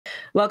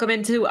Welcome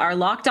into our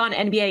Locked On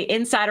NBA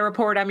Insider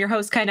Report. I'm your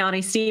host,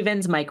 Kainani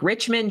Stevens. Mike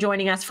Richmond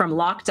joining us from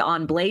Locked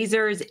On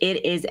Blazers.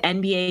 It is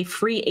NBA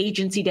free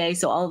agency day,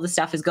 so all of the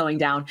stuff is going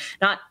down.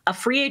 Not a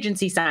free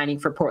agency signing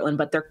for Portland,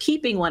 but they're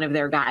keeping one of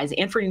their guys.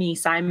 Anfernee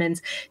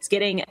Simons is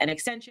getting an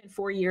extension,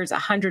 4 years,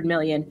 $100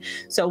 million.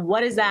 So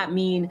what does that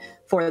mean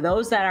for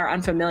those that are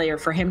unfamiliar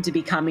for him to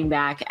be coming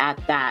back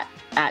at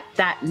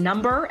that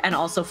number and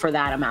also for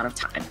that amount of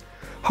time?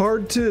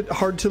 Hard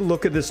to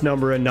look at this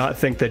number and not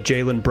think that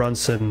Jalen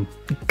Brunson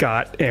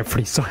got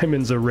Anfernee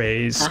Simons a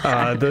raise.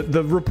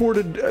 The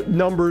reported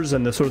numbers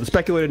and the sort of the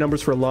speculated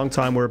numbers for a long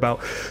time were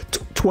about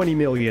 $20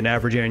 million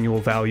average annual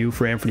value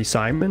for Anfernee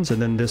Simons, and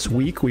then this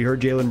week we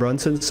heard Jalen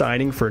Brunson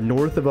signing for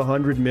north of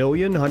 $100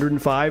 million, $105,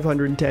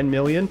 $110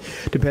 million,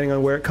 depending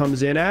on where it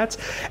comes in at.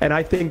 And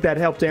I think that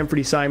helped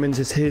Anfernee Simons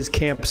as his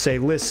camp say,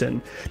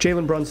 listen,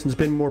 Jalen Brunson's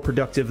been more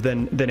productive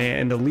than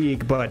in the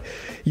league, but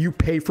you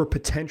pay for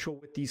potential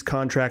with these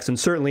contracts, and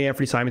certainly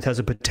Anfernee Simons has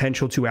a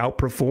potential to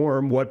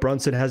outperform what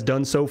Brunson has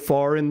done so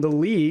far in the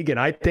league, and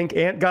I think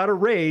Ant got a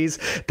raise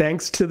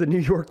thanks to the New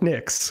York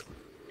Knicks.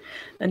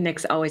 The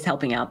Knicks always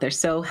helping out. They're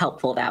so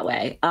helpful that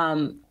way.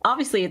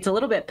 Obviously, it's a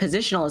little bit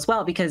positional as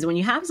well, because when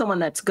you have someone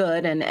that's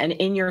good and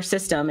in your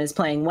system is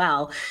playing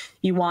well,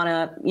 you want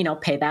to,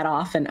 pay that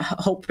off and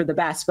hope for the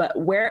best. But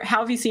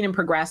how have you seen him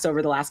progress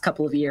over the last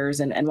couple of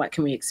years, and what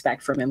can we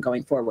expect from him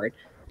going forward?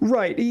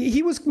 Right.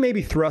 He was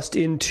maybe thrust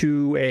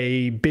into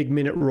a big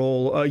minute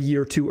role a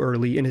year too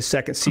early in his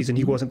second season.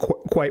 He wasn't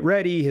quite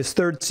ready. His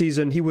third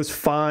season, he was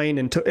fine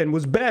and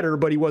was better,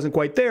 but he wasn't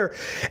quite there.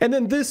 And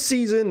then this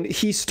season,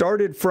 he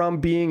started from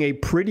being a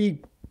pretty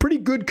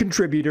good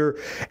contributor,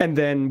 and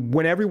then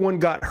when everyone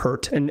got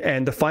hurt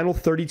and the final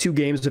 32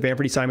 games of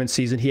Anfernee Simons'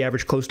 season, he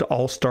averaged close to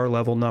all-star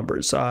level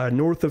numbers,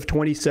 north of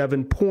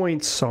 27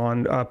 points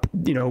on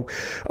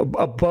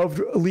above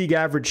league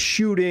average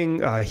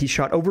shooting. He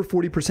shot over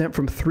 40%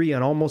 from three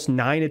on almost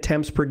 9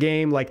 attempts per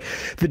game. Like,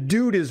 the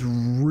dude is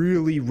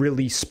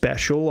really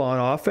special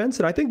on offense,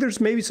 and I think there's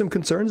maybe some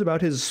concerns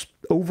about his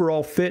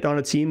overall fit on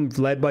a team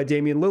led by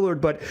Damian Lillard,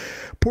 but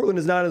Portland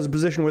is not in a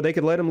position where they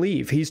could let him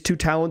leave. He's too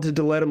talented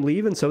to let him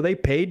leave, and so they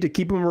paid to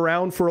keep him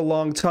around for a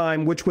long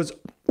time, which was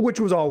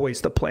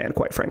always the plan,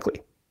 quite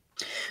frankly.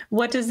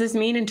 What does this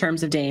mean in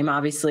terms of Dame?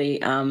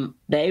 Obviously,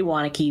 they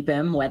want to keep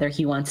him. Whether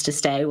he wants to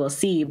stay, we'll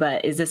see.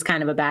 But is this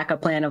kind of a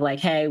backup plan of like,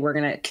 hey, we're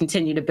going to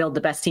continue to build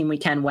the best team we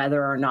can,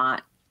 whether or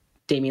not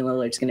Damian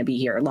Lillard's going to be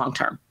here long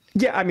term?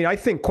 Yeah, I mean, I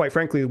think, quite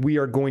frankly, we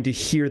are going to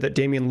hear that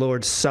Damian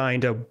Lillard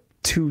signed a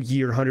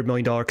 2-year, $100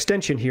 million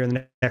extension here in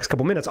the next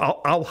couple minutes.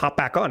 I'll hop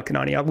back on,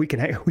 Kanani. We can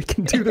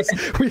do this.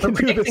 We can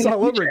do this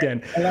all over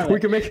again.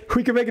 We can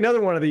make another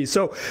one of these.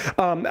 So,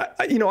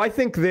 I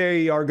think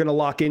they are going to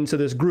lock into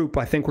this group.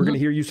 I think we're going to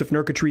hear Jusuf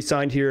Nurkic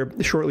re-signed here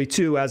shortly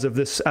too. As of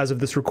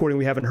this recording,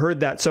 we haven't heard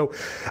that. So,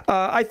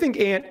 I think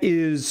Ant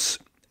is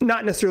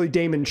not necessarily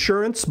Dame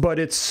insurance, but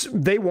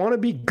they want to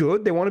be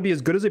good. They want to be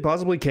as good as they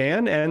possibly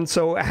can. And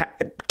so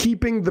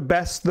keeping the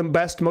best,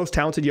 most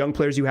talented young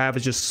players you have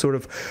is just sort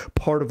of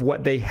part of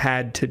what they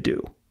had to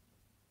do.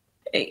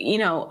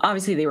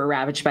 Obviously they were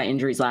ravaged by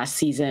injuries last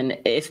season.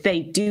 If they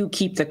do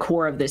keep the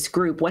core of this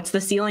group, what's the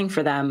ceiling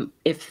for them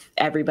if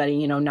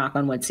everybody, knock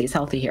on wood, stays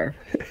healthy here?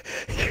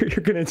 You're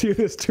going to do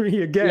this to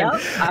me again.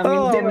 Yep,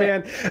 oh,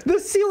 man. The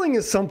ceiling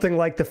is something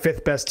like the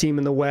 5th best team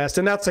in the West,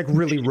 and that's like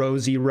really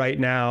rosy right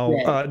now.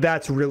 Yeah.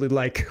 That's really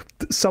like,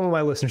 some of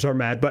my listeners are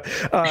mad, but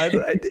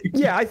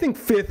yeah, I think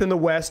 5th in the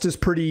West is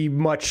pretty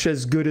much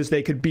as good as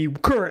they could be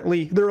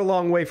currently. They're a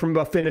long way from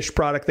a finished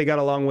product. They got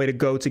a long way to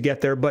go to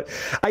get there, but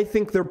I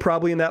think they're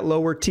probably in that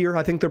lower tier.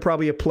 I think they're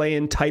probably a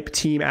play-in type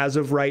team as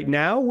of right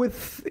now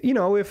with,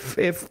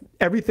 if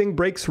everything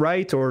breaks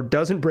right or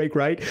doesn't break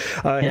right,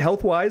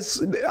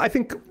 health-wise, I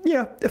think,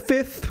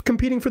 5th,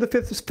 competing for the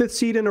fifth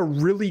seed in a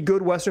really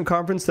good Western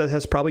Conference that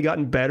has probably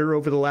gotten better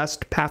over the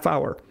last half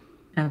hour.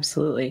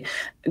 Absolutely.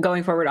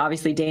 Going forward,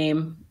 obviously,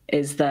 Dame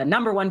is the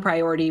number one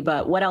priority,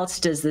 but what else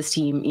does this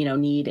team,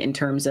 need in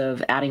terms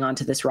of adding on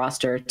to this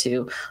roster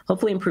to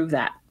hopefully improve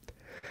that?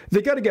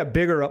 They got to get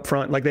bigger up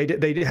front. Like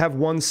they have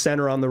one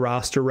center on the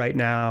roster right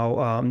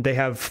now. They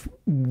have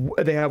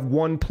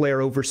one player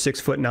over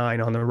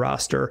 6'9" on the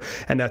roster,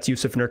 and that's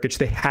Jusuf Nurkic.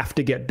 They have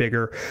to get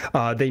bigger.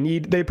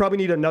 They probably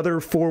need another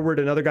forward,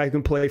 another guy who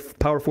can play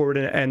power forward,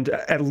 and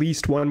at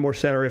least one more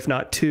center, if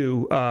not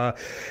two.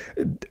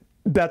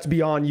 That's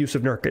beyond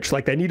Jusuf Nurkic.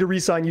 Like, they need to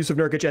re-sign Jusuf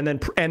Nurkic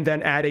and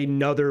then add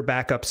another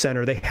backup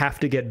center. They have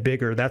to get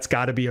bigger. That's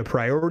got to be a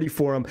priority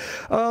for them.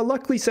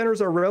 Luckily, centers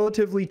are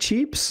relatively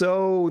cheap,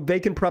 so they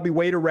can probably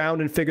wait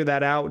around and figure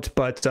that out.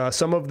 But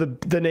some of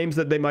the names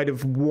that they might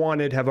have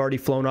wanted have already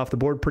flown off the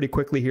board pretty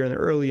quickly here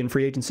early in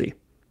free agency.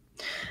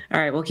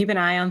 All right, we'll keep an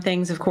eye on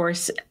things, of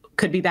course.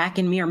 Could be back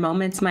in mere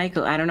moments, Mike.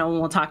 I don't know when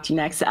we'll talk to you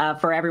next.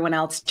 For everyone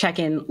else, check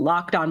in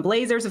Locked On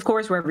Blazers, of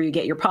course, wherever you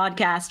get your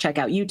podcast. Check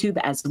out YouTube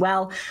as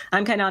well.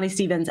 I'm Kainani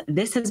Stevens.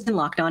 This has been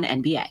Locked On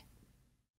NBA.